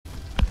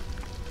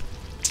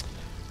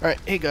Alright,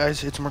 hey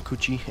guys, it's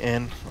Markuchi,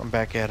 and I'm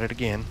back at it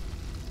again.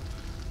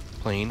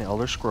 Playing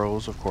Elder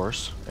Scrolls, of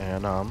course,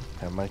 and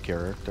have my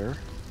character,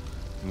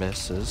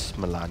 Mrs.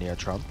 Melania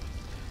Trump.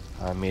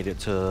 I made it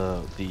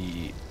to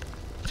the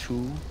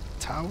two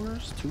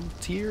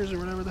tiers, or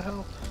whatever the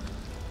hell.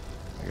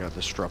 I got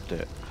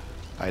disrupted.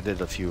 I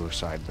did a few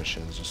side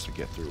missions just to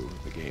get through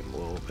the game a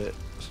little bit.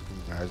 So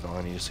you guys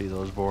don't need to see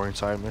those boring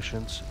side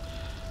missions.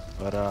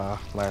 But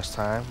last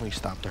time we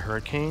stopped a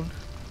hurricane.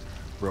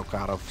 Broke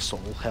out of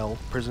soul hell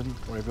prison,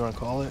 whatever you want to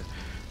call it.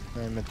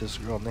 I met this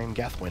girl named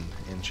Gathwin,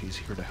 and she's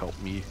here to help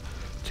me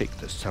take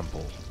this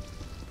temple.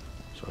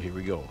 So here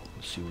we go.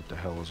 Let's see what the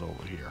hell is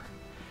over here.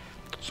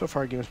 So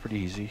far, the game is pretty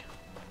easy.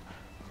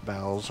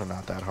 Battles are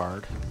not that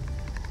hard.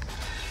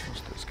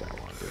 What's this guy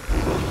want to do?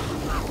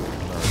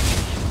 Another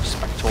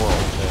spectoral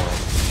form.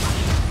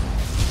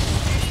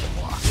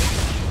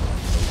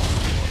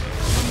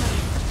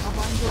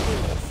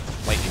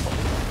 Lightning bolt.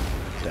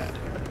 Dead.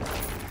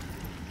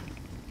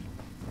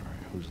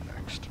 Who's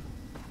next?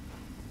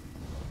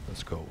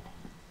 Let's go.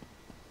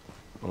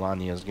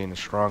 Melania is getting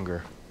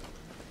stronger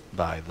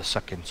by the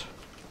second.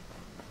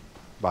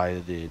 By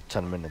the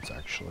 10 minutes,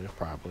 actually,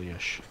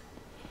 probably-ish.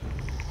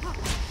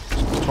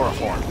 Tora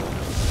form.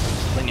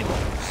 Lightning bolt.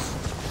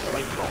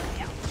 Lightning bolt.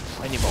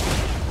 Lightning bolt.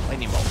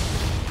 Lightning bolt.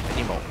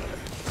 Lightning bolt.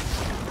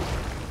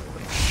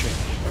 Shit.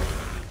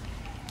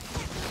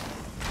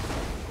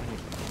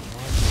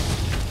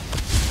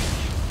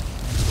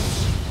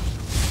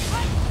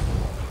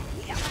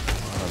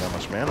 That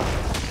much mana.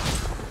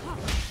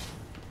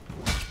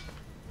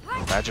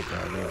 Magic guy,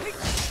 I mean.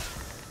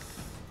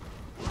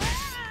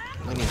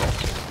 Lightning bolt.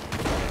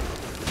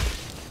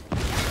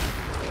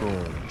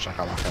 Boom.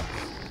 Shakalaka.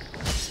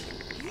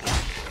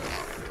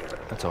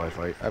 That's how I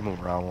fight. I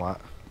move around a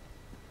lot.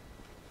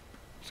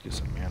 Let's get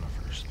some mana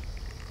first.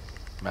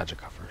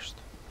 Magica first.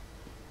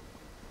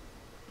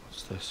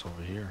 What's this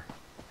over here?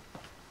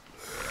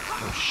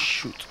 Oh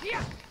shoot.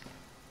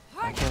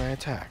 Why can't I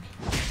attack?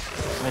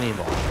 Lightning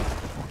bolt.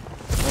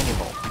 Lightning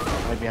bolt.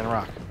 Might be on a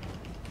rock.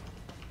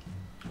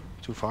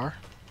 Too far?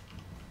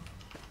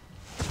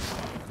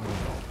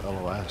 Lightning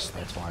bolt. LOS,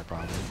 that's why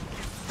probably.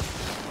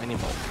 Lightning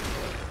bolt.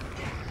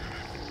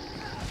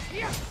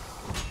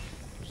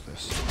 What's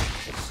this?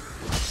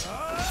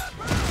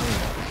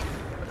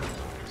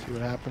 See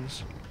what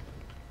happens?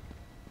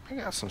 I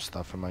got some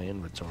stuff in my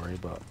inventory,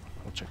 but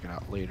we'll check it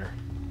out later.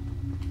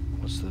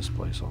 What's this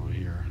place over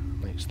here?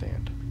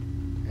 Nightstand.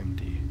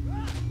 Empty.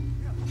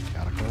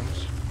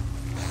 Catacombs.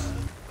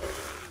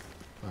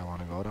 Do I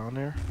want to go down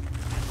there?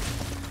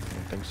 I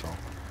don't think so.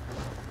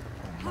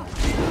 Oh no.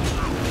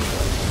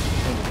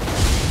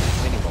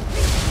 Lightning bolt.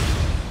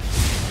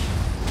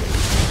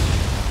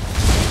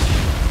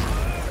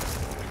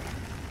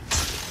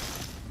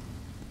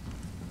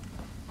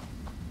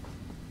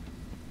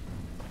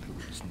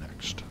 Who's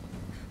next?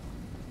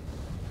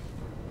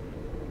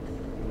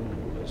 Ooh,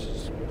 this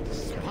is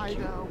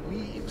Spider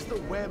weaves the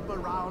web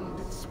around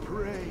its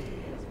prey.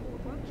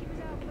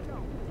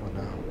 What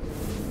now?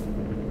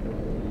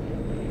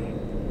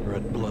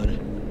 Red blood.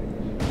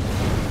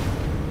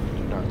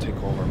 Do not take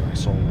over my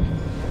soul.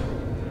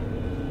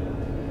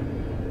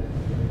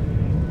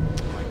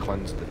 I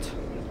cleansed it.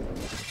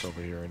 What's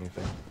over here?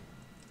 Anything?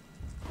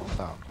 Calm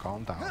down.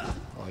 Calm down.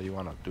 Oh, you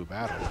want to do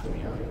battle with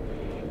me,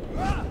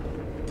 huh?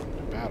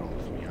 Do battle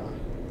with me, huh?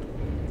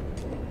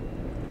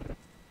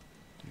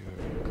 You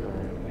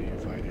currently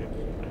invited.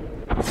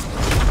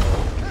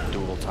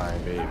 Dual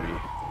time, baby.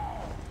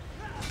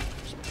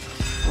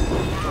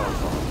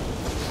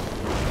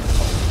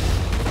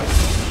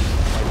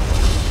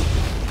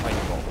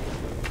 Lightning bolt.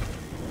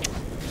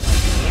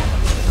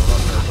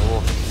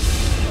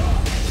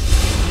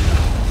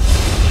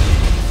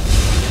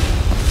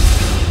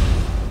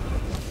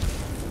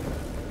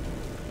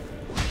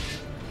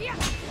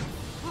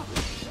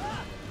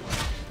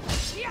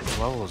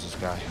 What level is this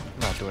guy? I'm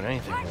not doing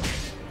anything with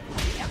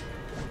him.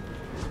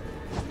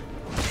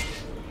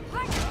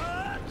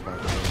 It's not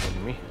doing anything to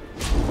me.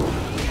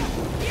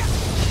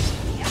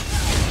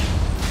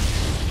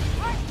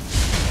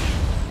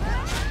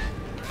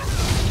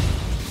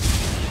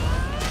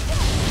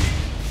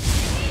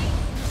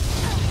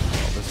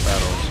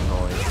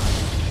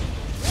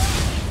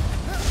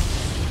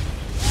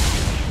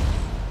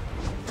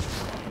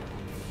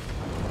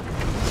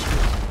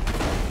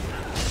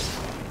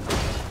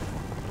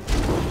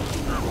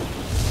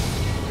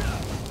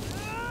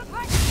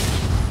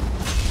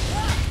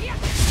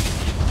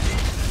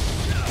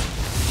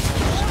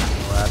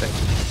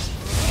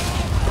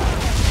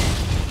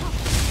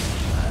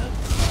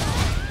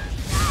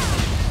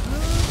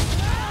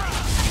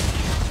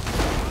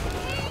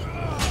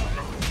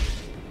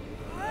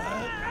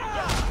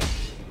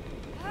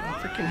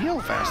 Heal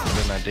faster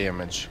than that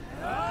damage.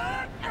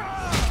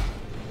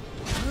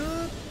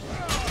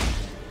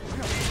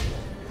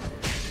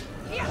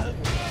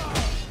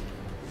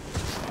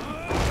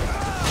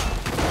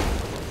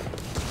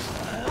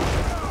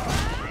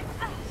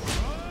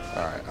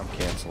 Alright, I'm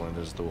canceling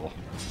this duel.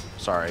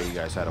 Sorry you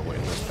guys had to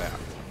witness that.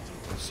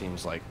 It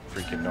seems like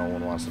freaking no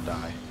one wants to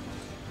die.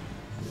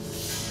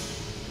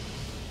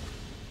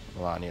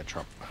 Melania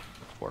Trump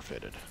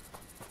forfeited.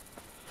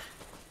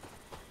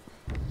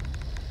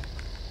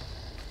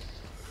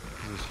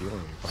 He's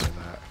healing me by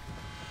that.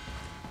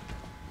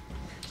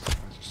 Why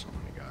is there so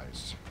many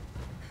guys?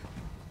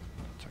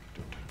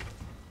 Protected.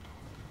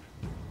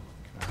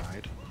 Can I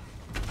hide?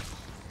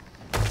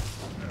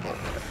 No.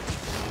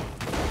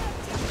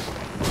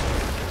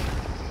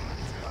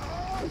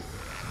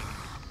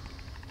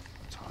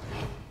 Let's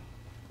hide.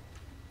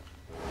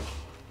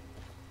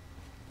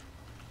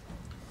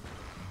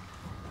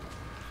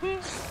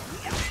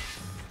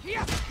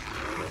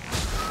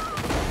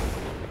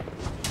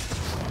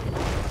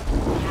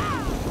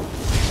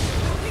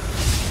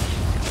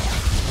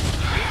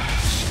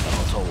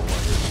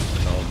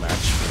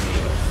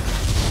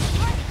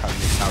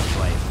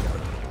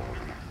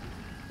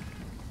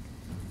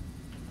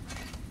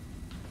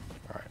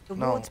 The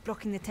No. wards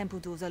blocking the temple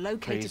doors are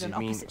located Crazy, on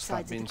mean, opposite stop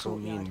sides of being the so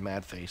courtyard. mean,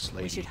 mad face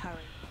lady. We should hurry.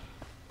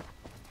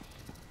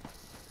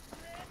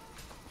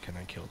 Can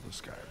I kill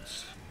this guy?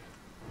 Let's see.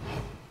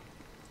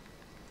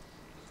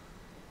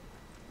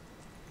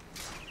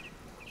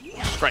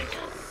 Strike.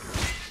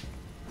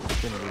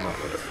 Gonna do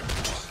nothing.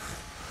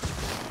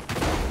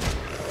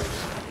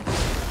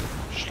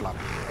 Schlap.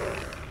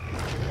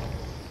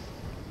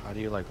 How do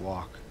you like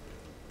walk?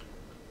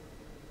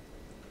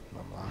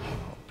 I'm locking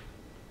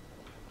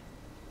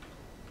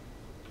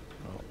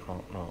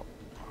out. No.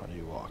 How do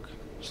you walk?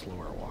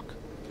 Slower walk.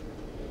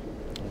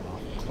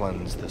 I'll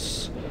cleanse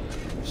this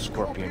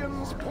scorpion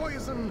Scorpion's ward.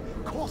 poison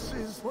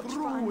courses Watch for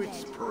through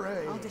its undead.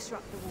 prey. I'll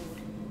disrupt the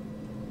ward.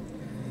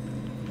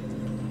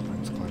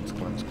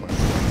 Cleanse. Over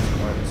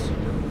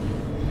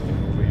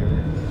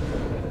here.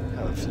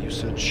 Health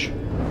usage.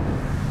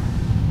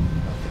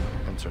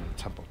 Nothing. Enter the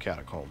temple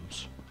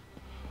catacombs.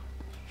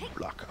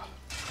 Blaka.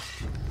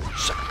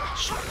 Schlaka.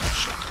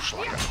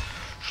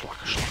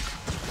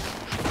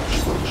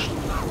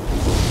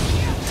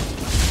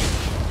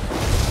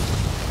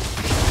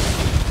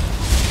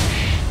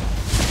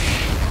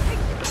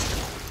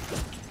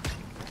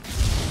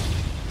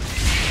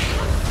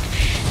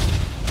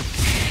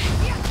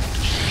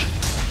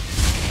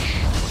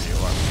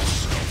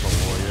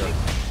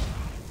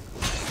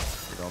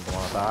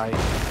 Die.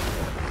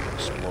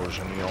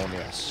 Explosion,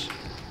 yes.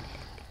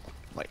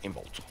 Lightning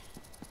bolt.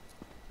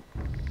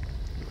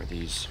 Who are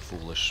these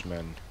foolish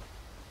men?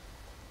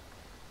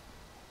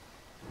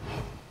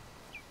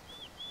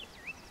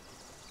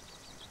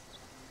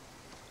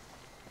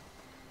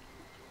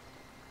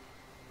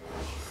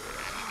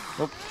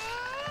 Nope.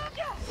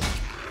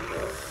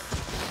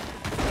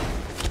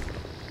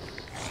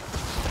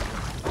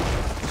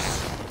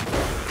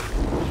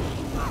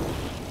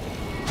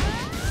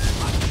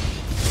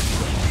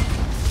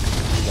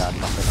 Got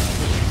nothing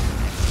on me.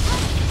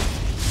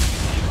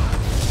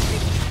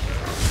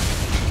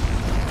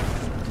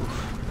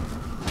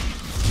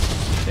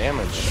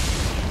 Damage.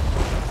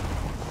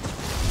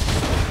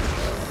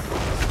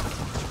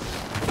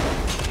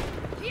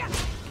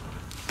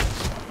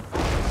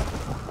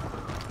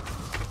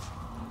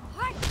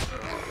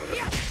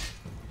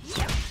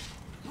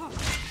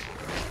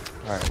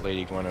 Alright,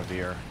 Lady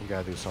Guinevere, you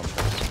gotta do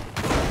something.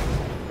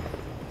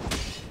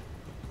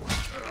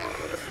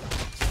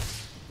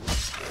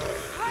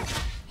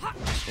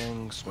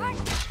 Swing.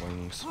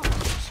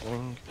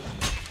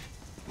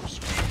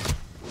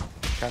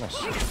 Kinda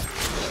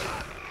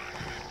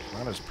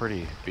not as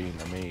pretty being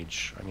a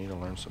mage. I need to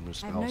learn some new I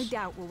spells. have no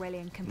doubt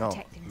Aurelian can No,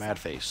 protect himself. mad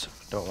face.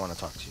 Don't want to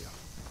talk to you.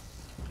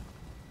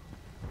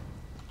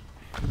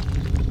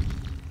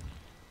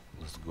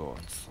 Let's go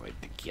inside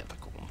the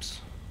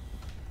catacombs.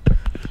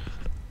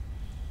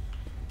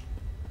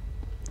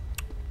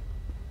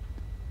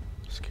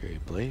 Scary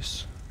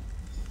place.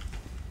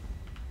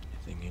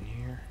 Anything in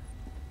here?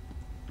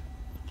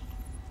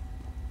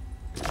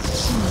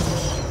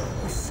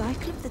 The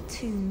cycle of the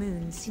two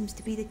moons seems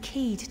to be the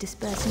key to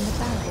dispersing the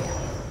barrier.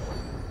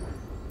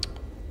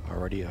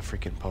 Already a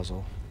freaking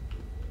puzzle.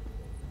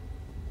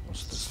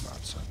 What's this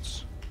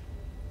nonsense?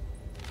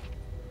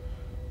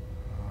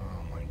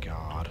 Oh my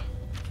god.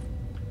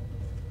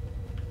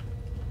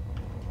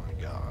 Oh my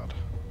god.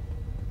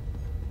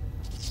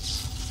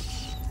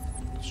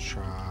 Let's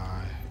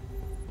try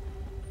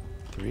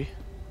 3.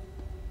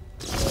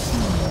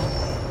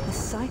 The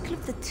cycle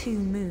of the two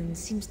moons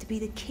seems to be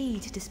the key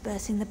to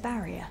dispersing the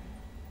barrier.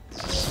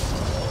 The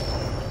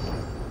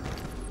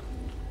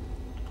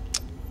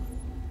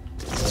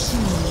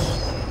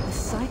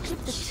cycle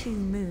of the two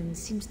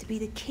moons seems to be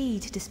the key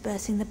to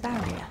dispersing the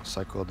barrier.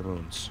 Cycle of the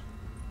moons.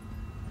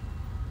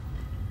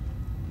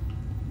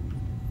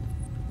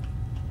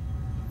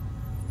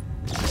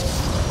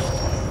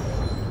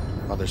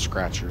 Other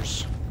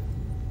scratchers.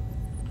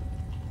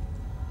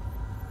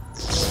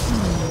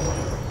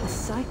 The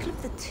cycle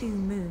of the two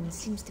moons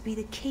seems to be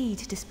the key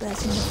to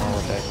dispersing the I don't know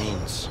what barrier. that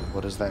means.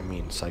 What does that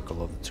mean?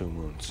 Cycle of the two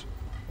moons.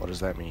 What does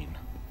that mean?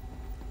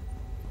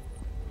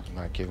 It's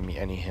not giving me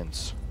any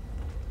hints.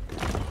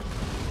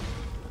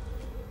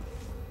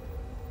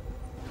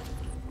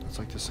 It's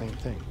like the same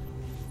thing.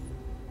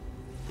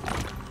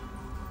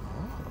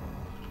 Oh.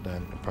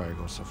 then it probably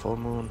goes to full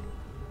moon.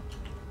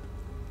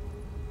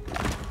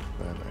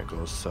 Then it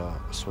goes to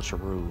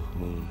switcheroo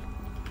moon.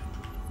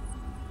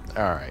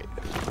 Alright.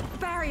 The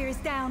barrier is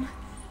down.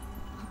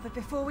 But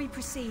before we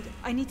proceed,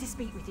 I need to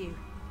speak with you.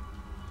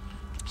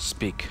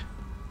 Speak.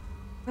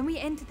 When we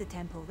entered the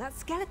temple, that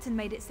skeleton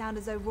made it sound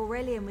as though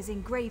Aurelian was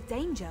in grave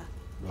danger.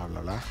 Blah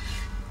blah blah.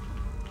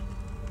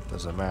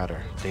 Doesn't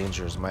matter.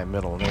 Danger is my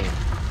middle name.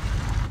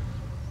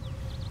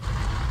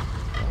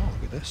 Oh,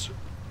 look at this.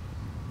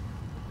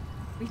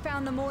 We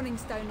found the Morning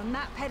Stone on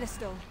that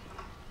pedestal.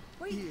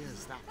 Wait,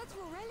 Here's that. that's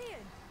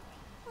Aurelian.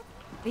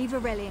 Leave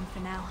Aurelian for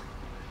now.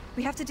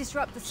 We have to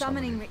disrupt the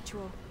summoning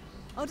ritual.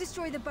 I'll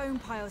destroy the bone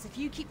piles if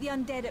you keep the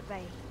undead at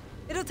bay.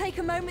 It'll take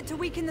a moment to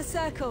weaken the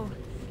circle.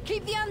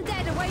 Keep the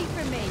undead away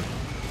from me.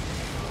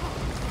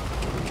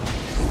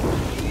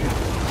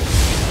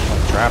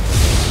 I'm trapped in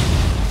this.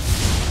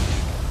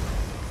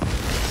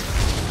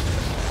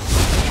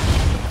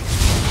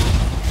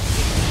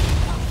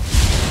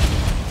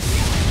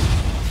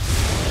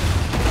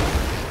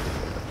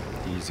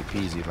 Easy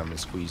peasy lemon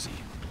squeezy.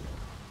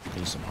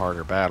 Need some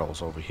harder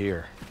battles over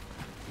here.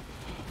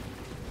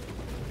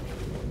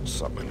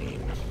 Summoning.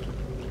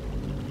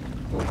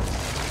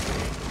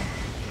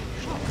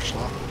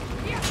 Slop.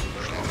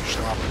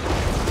 Slop.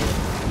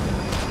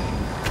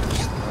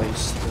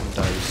 Slice and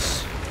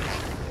dice.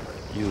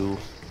 You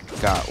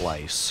got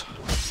lice.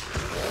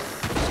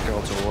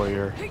 Skeletal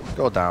warrior,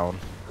 go down.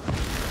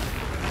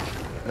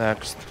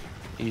 Next.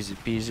 Easy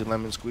peasy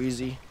lemon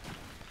squeezy.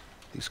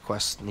 These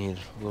quests need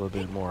a little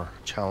bit more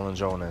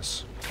challenge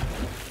onus.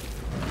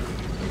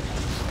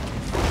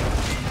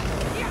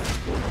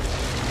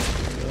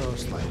 Oh,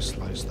 slice,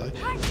 slice, slice.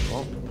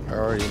 Well, I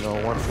already know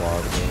one flaw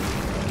of the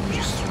game.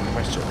 Just swing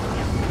my sword.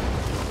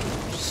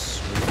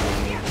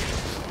 Swing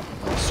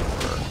my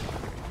sword.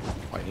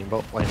 Lightning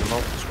bolt,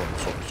 sword,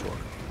 sword, sword.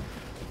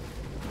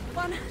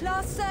 One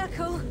last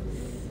circle.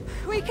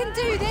 We can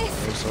do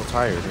this. You're so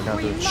tired, you're not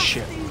We doing must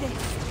shit. do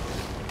this.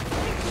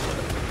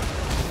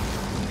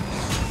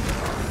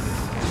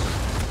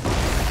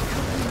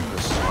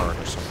 This is hard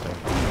or something.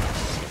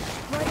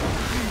 Right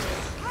behind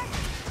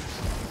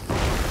us.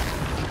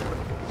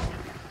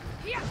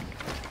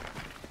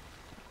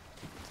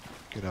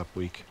 Get up,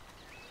 weak.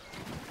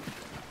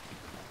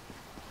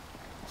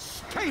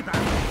 Stay back!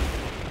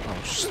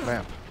 Oh,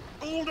 snap.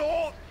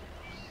 Uldor!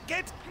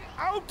 Get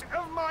out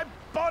of my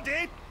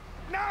body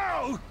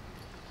now!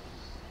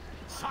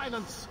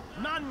 Silence!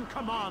 None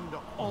command,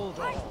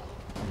 Uldor!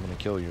 I'm gonna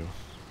kill you.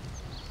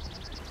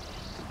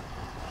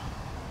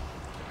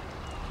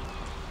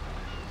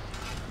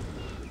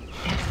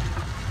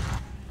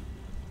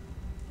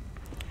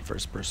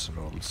 First person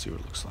mode, let's see what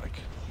it looks like.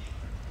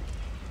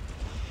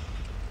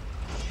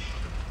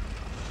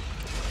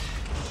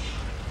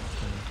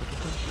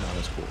 No,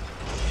 that's cool.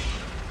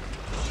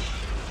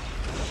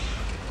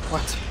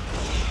 What?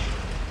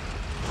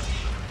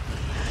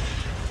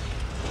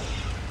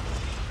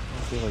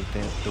 I feel like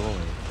damn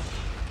dueling.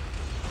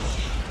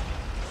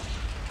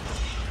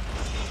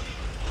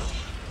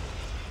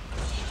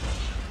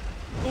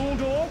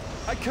 Uldor,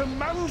 I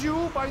command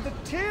you by the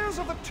tears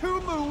of the two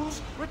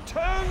moons,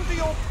 return to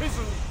your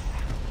prison!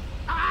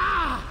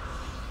 Ah!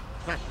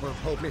 That will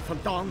hold me for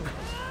long.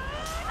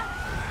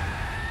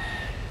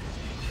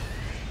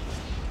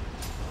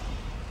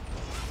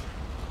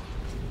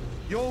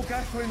 You're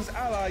Gathrin's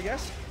ally,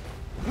 yes?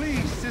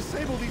 Please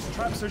disable these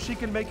traps so she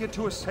can make it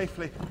to us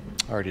safely.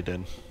 I already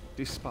did.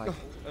 Despite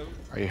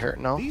Are you hurt?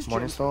 No? These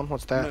Morning gems- Stone?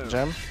 What's that? No.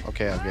 Gem?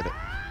 Okay, I'll get it.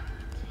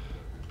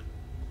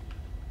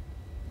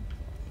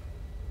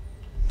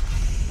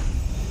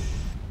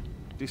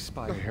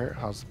 Despite Are you hurt?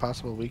 How's it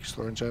possible? Weak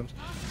storing gems?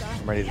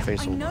 I'm ready to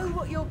face I Uldor. know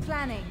what you're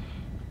planning.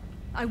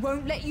 I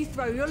won't let you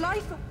throw your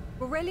life.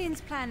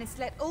 Aurelian's plan is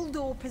to let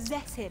Uldor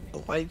possess him.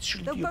 Why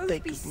should They'll you both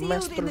take be his sealed in the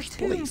master's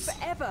tomb place?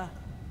 forever.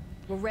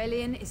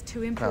 Aurelian is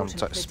too I'm important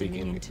for the speaking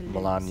Dominion to lose.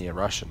 Melania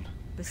Russian.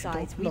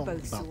 Besides, we know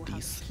both saw about how.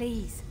 these.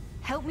 Please,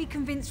 help me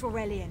convince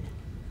Aurelian.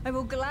 I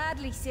will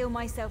gladly seal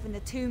myself in the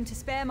tomb to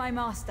spare my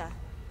master.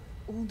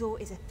 Uldor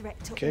is a threat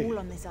to Okay, all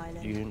on this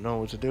island. you know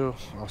what to do.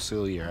 I'll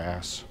seal your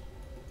ass.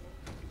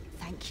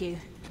 Thank you.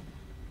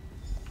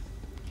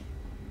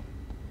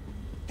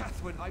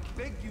 Catherine, I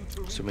beg you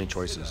to So many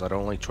choices. I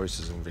don't like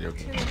choices in video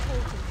Too games.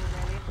 important,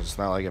 Aurelian. It's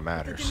not like it If the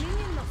matters.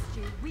 Dominion lost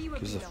you, we would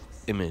Gives be the lost.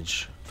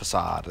 image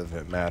facade of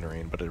it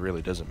mattering, but it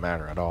really doesn't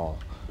matter at all.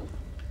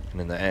 And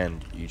in the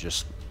end, you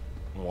just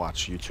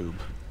watch YouTube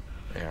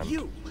and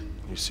you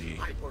see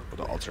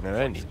the alternate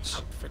endings,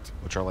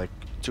 which are like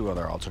 2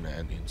 other alternate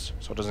endings.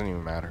 So it doesn't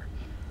even matter.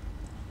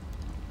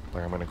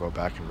 Like, I'm gonna go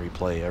back and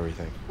replay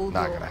everything. Not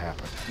Uldor, gonna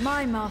happen.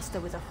 My master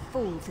was a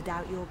fool to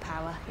doubt your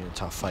power. In a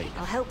tough fight.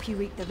 I'll help you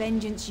reap the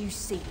vengeance you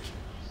seek,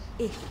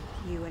 if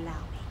you allow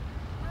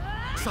me.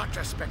 Such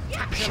a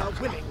spectacular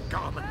winning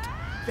garment.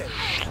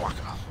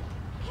 Shlaka.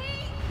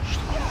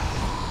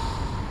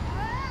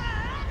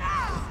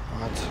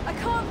 What? I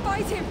can't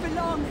fight him for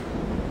long.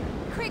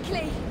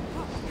 Quickly,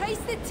 place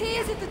the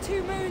tears of the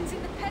two moons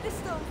in the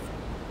pedestals.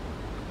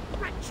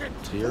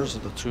 Tears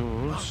of the 2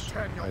 moons?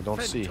 I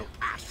don't see.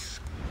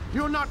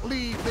 You'll not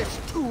leave this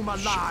tomb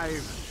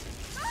alive.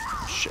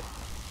 Shit.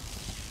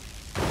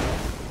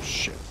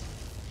 Shit.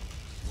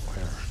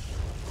 Where?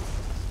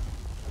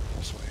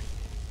 This way.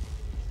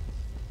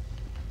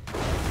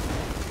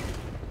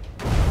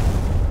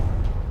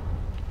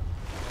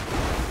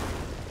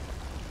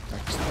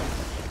 Excellent.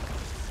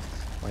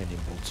 Lightning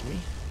bolts me.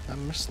 I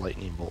miss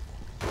lightning bolt.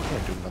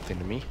 Can't do nothing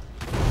to me.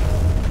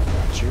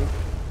 Got you.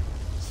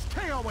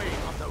 Stay away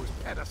from those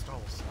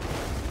pedestals.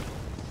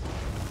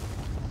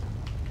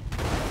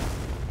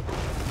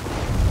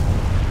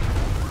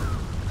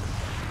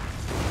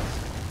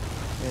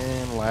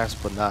 And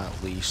last but not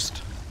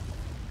least,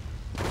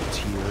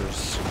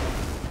 tears.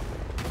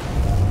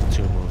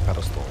 Two moon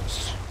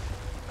pedestals.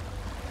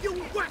 You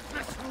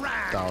worthless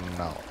rag! Down and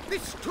out.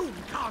 This tomb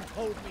can't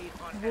hold me The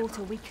forever.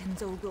 water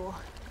weakens Ulgor.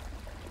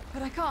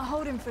 But I can't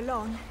hold him for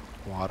long.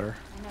 Water.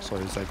 So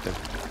he's like the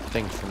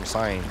thing from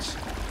Signs.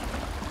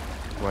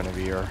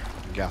 Guinevere,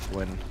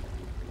 Gathwin,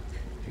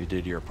 you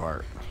did your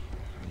part.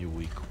 You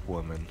weak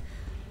woman.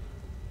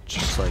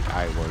 Just like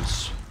I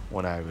was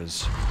when I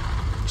was.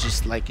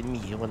 Just like me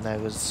when I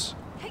was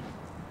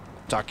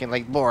talking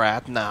like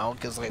Borat now,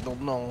 because I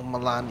don't know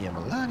Melania.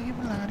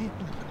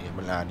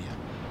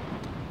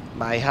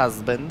 My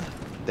husband.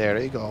 There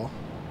you go.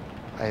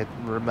 I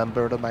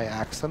remembered my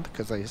accent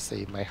because I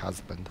say my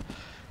husband.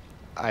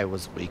 I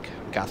was weak,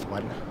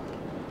 Gathwin,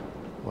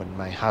 when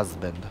my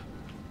husband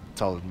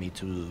told me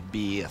to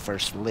be a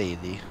first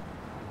lady.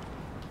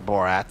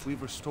 Borat.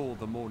 We've restored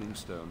the Morning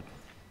Stone,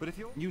 but if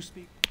you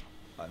speak,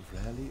 I've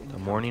rarely The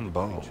morning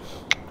bow.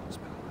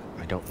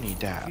 I don't need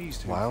that.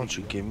 Why don't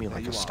you give me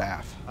like a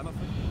staff?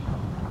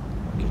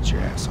 Get your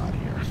ass out of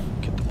here.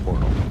 Get the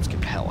portal. Let's get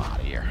the hell out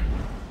of here.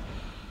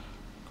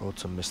 Go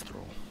to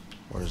Mistral.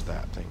 Where's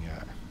that thing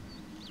at?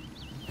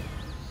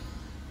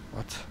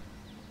 What?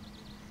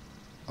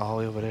 All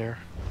the way over there?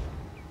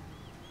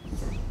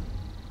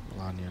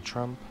 Melania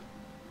Trump.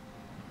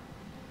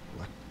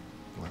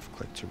 Left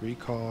click to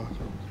recall.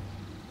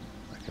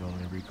 I can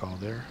only recall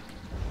there.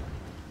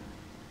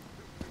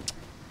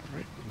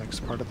 Alright, next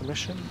part of the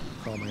mission.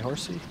 Call my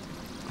horsey.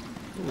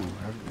 Ooh,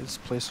 this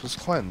place was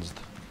cleansed.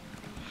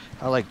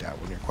 I like that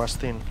when you're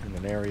questing in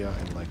an area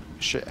and like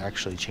shit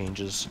actually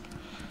changes.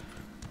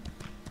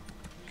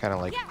 Kind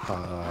of like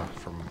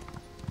from,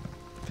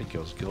 I think it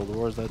was Guild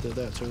Wars that did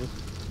that too.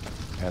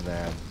 And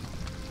then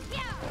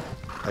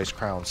Ice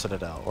Crown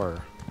Citadel,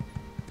 or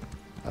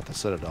not the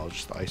Citadel,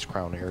 just the Ice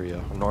Crown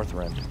area,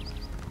 Northrend.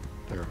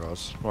 There it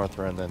goes.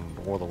 Northrend and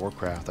World of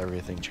Warcraft,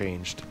 everything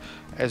changed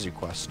as you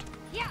quest.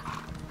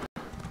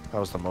 That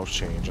was the most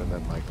change, and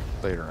then like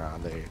later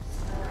on, the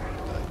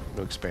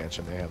new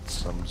expansion, they had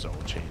some zone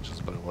changes,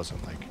 but it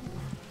wasn't like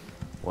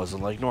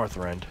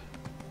Northrend,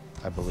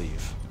 I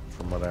believe,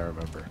 from what I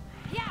remember.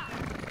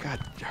 God,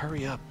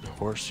 hurry up,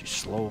 horse, you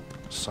slow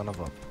son of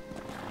a.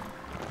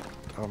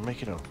 I'm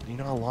making a. You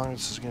know how long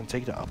this is gonna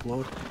take to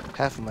upload?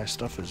 Half of my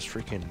stuff is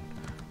freaking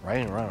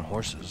riding around on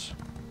horses.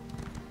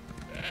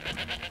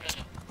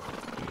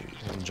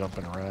 And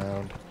jumping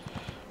around,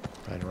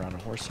 riding around on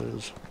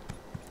horses.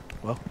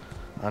 Well,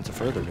 on to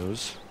further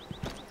news.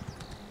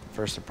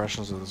 First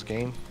impressions of this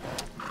game.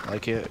 I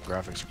like it.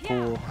 Graphics are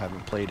cool.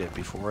 Haven't played it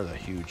before. The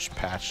huge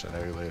patch that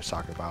everybody was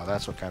talking about.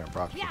 That's what kind of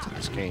brought me to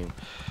this game.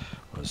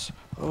 Was,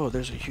 oh,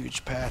 there's a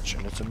huge patch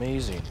and it's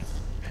amazing.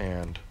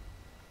 And,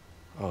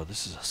 oh,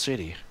 this is a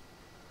city.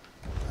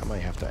 I might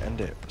have to end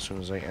it as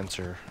soon as I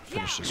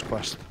finish this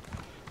quest.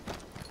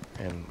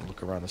 And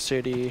look around the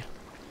city.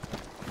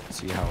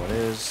 See how it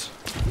is.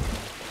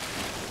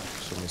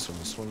 Swimmy,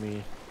 swimmy,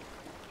 swimmy.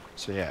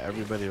 So yeah,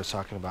 everybody was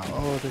talking about,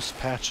 oh, this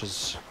patch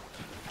has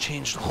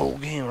changed the whole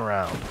game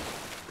around.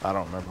 I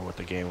don't remember what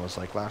the game was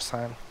like last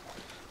time.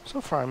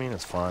 So far, I mean,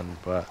 it's fun,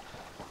 but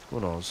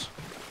who knows?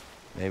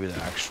 Maybe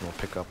the action will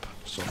pick up.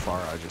 So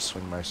far, I just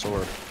swing my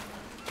sword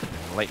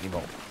and lightning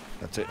bolt.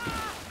 That's it.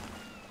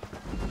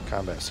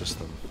 Combat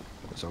system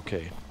is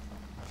okay.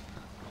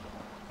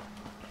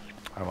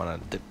 I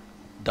want to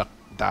duck,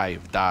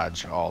 dive,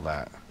 dodge, all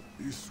that.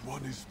 This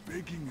one is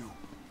begging you.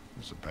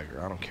 There's a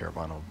beggar. I don't care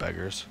about no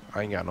beggars.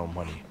 I ain't got no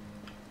money.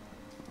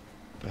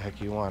 The heck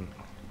you want?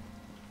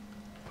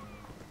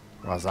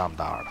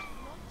 Razamdar.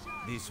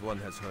 This one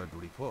has heard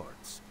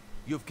reports.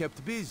 You've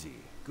kept busy.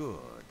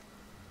 Good.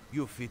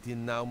 You fit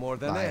in now more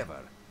than ever.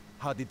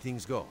 How did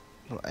things go?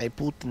 I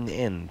put an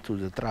end to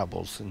the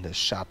troubles in the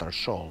Shatter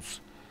Shoals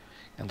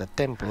and the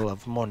Temple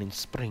of Morning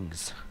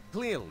Springs.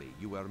 Clearly,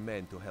 you were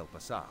meant to help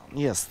us out.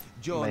 Yes,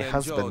 John my and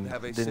husband Jode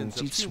have a didn't sense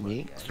of teach humor,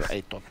 me, yes. so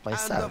I taught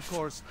myself. And of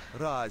course,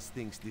 Raz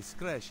thinks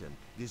discretion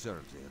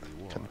deserves a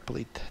reward.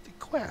 Complete the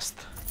quest.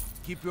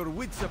 Keep your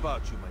wits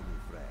about you, my new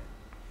friend.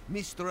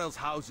 Mistrel's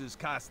houses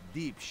cast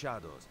deep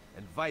shadows,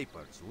 and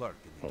vipers lurk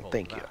in the tall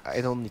Thank you. grass. I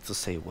don't need to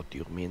say what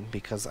you mean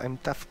because I'm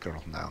tough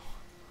girl now.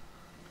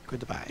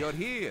 Goodbye. You're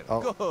here.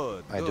 Oh,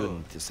 Good. I do good.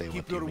 need to say Keep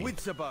what you your mean.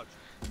 wits about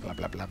you. Blah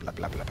blah blah blah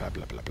blah blah blah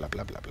blah blah blah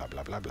blah blah blah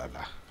blah blah blah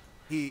blah.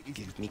 He is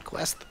Give me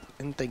quest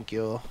and thank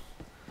you.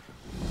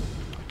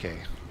 Okay,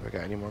 we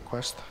got any more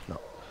quest? No.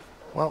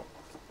 Well,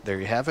 there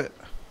you have it.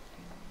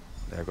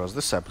 There goes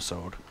this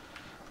episode.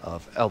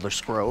 of Elder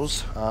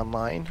Scrolls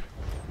Online.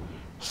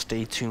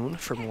 Stay tuned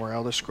for more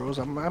Elder Scrolls.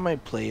 I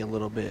might play a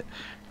little bit,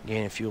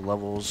 gain a few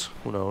levels.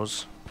 Who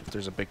knows? If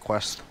there's a big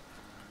quest,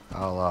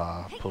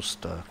 I'll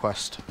post a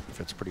quest if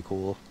it's pretty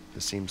cool.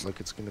 It seems like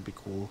it's gonna be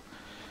cool.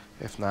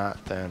 If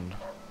not, then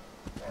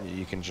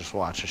you can just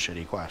watch a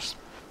shitty quest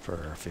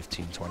for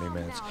 15-20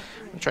 minutes.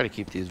 I try to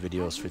keep these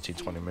videos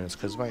 15-20 minutes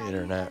because my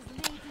internet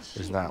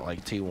is not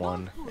like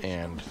T1,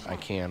 and I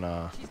can't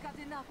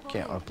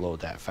upload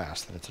that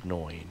fast, and it's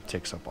annoying. It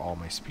takes up all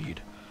my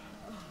speed.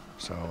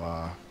 So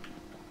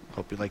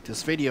hope you like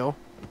this video.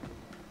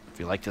 If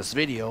you like this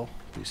video,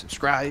 please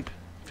subscribe.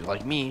 If you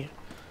like me,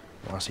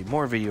 you want to see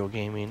more video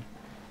gaming,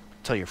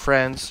 tell your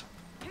friends,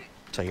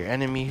 tell your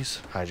enemies,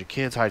 hide your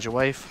kids, hide your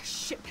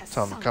wife,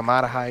 tell them to come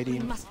out of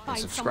hiding, and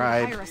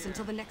subscribe,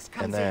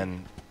 and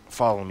then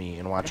follow me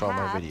and watch all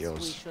my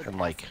videos, and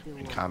like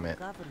and comment,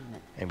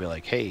 and be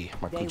like, hey,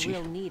 Markuchi,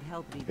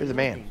 you're the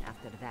man.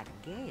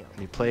 And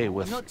you play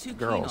with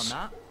girls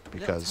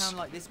because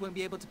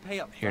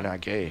you're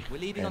not gay,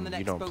 and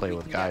you don't play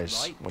with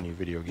guys when you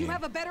video game.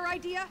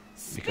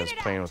 Because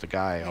playing with a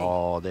guy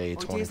all day,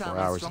 24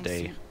 hours a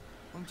day,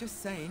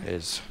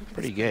 is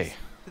pretty gay.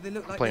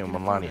 I'm playing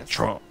with Melania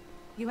Trump.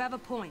 You have a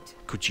point.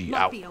 Kuchi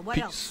out. What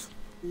Peace. else?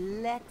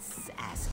 Let's ask